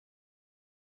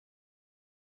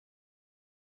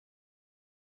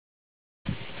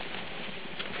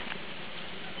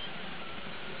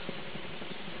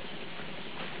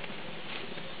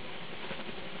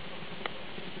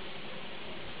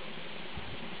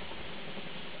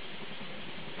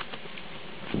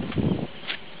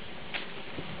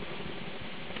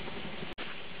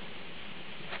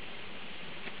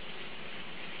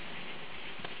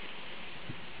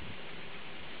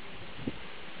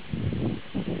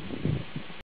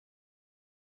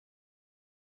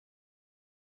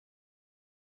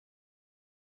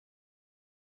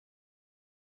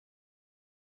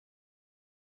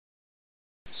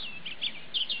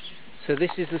So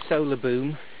this is the solar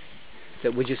boom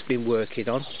that we've just been working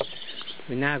on.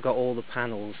 We've now got all the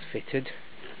panels fitted,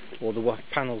 or the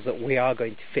panels that we are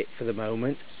going to fit for the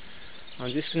moment.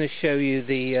 I'm just going to show you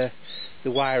the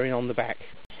wiring on the back.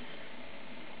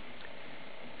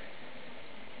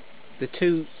 The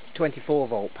two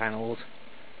 24-volt panels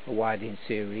are wired in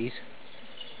series,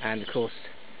 and of course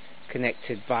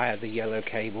connected via the yellow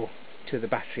cable to the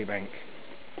battery bank.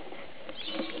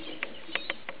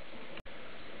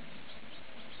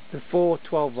 The four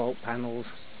 12-volt panels,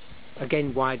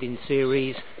 again wired in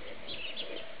series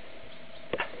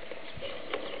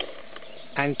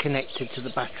and connected to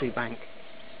the battery bank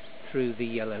through the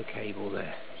yellow cable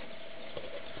there.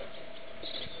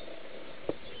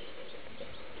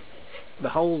 The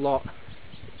whole lot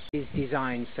is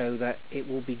designed so that it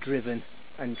will be driven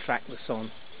and track the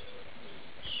sun.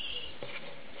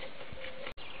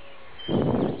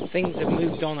 Things have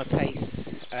moved on a pace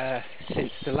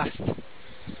since the last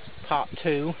part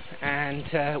 2,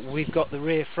 and we've got the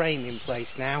rear frame in place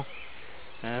now,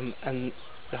 and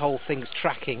the whole thing's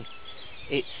tracking.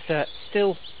 It's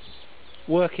still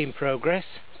work in progress,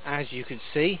 as you can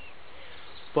see,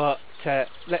 but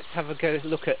let's have a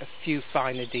look at a few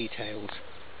finer details.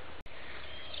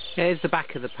 There's the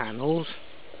back of the panels,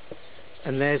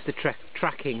 and there's the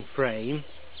tracking frame,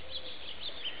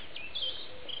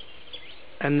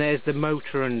 and there's the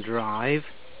motor and drive,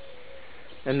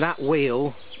 and that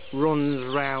wheel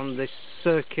runs round this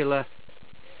circular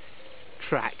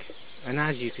track, and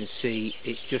as you can see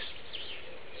it's just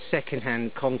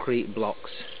second-hand concrete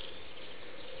blocks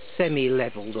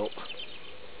semi-levelled up.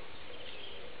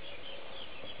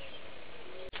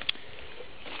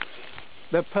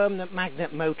 The permanent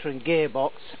magnet motor and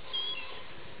gearbox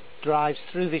drives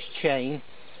through this chain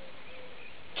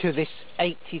to this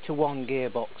 80-to-1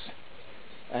 gearbox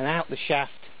and out the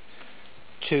shaft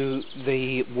to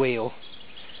the wheel.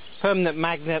 Permanent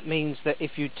magnet means that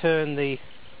if you turn the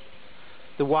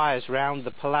wires round,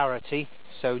 the polarity,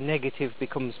 so negative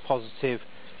becomes positive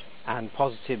and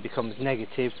positive becomes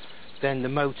negative, then the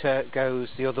motor goes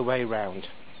the other way round.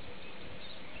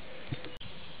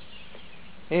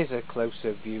 Here's a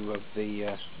closer view of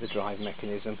the drive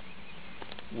mechanism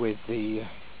with the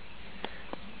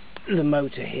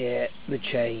motor here, the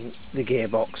chain, the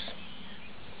gearbox,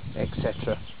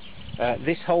 etc.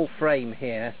 This whole frame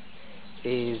here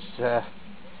is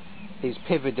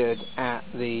pivoted at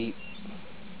the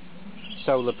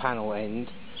solar panel end,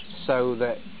 so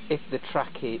that if the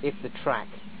track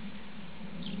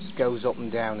goes up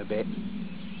and down a bit,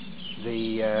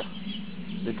 the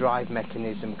drive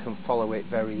mechanism can follow it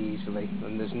very easily,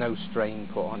 and there's no strain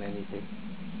put on anything.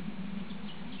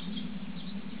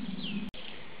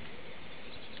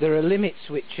 There are limit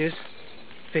switches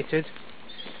fitted,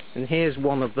 and here's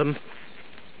one of them.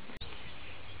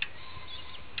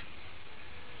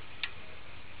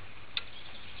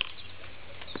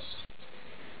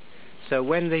 So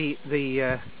when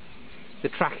the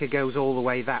tracker goes all the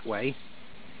way that way,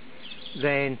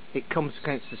 then it comes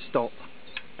against the stop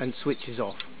and switches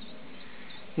off.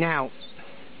 Now,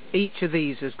 each of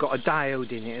these has got a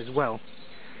diode in it as well.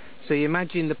 So you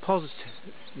imagine the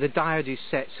diode is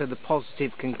set so the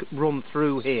positive can run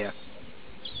through here.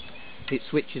 It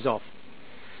switches off.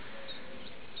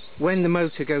 When the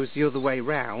motor goes the other way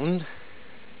round,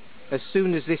 as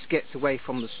soon as this gets away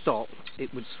from the stop,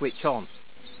 it would switch on,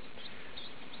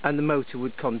 and the motor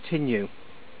would continue.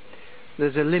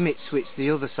 There's a limit switch the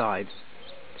other side,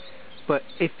 but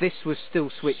if this was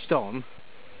still switched on,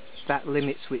 that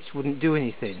limit switch wouldn't do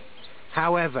anything.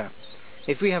 However,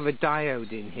 if we have a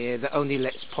diode in here that only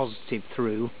lets positive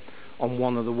through on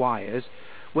one of the wires,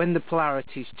 when the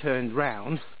polarity is turned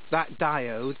round, that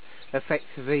diode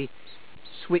effectively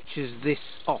switches this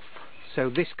off. So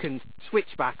this can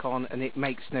switch back on and it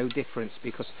makes no difference,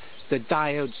 because the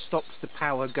diode stops the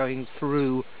power going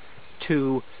through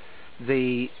to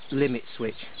the limit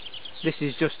switch. This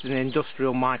is just an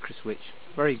industrial micro switch.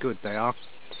 Very good they are.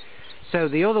 So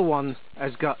the other one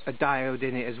has got a diode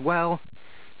in it as well,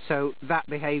 so that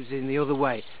behaves in the other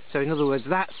way. So in other words,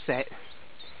 that's set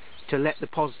to let the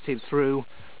positive through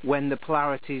when the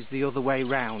polarity is the other way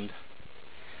round.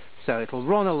 So it'll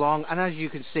run along, and as you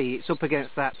can see, it's up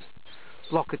against that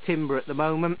block of timber at the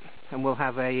moment, and we'll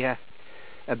have a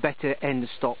better end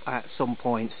stop at some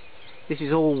point. This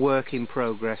is all work in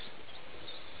progress.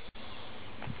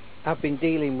 I've been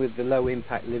dealing with the Low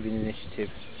Impact Living Initiative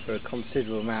for a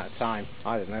considerable amount of time.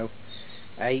 I don't know,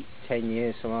 8, 10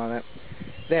 years, something like that.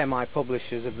 They're my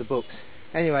publishers of the books.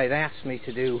 Anyway, they asked me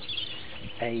to do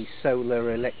a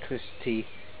solar electricity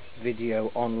video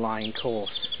online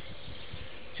course,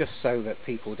 just so that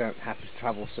people don't have to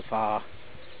travel so far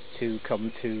to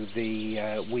come to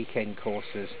the weekend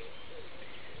courses.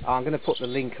 I'm going to put the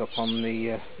link up on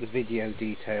the video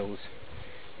details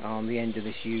on the end of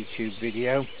this YouTube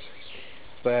video,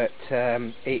 but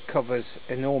it covers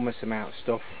enormous amount of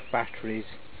stuff: batteries,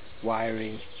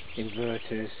 wiring,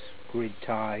 inverters, grid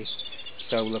tie,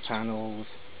 solar panels,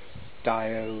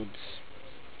 diodes,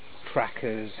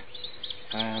 trackers,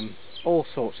 all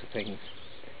sorts of things.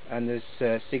 And there's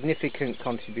a significant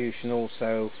contribution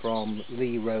also from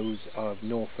Lee Rose of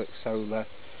Norfolk Solar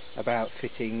about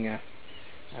fitting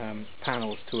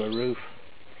panels to a roof,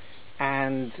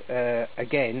 and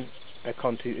again a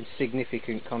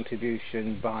significant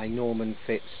contribution by Norman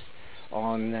Fitz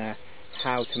on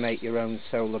how to make your own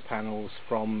solar panels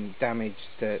from damaged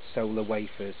solar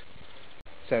wafers.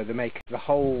 So they make the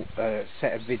whole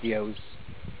set of videos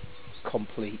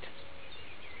complete.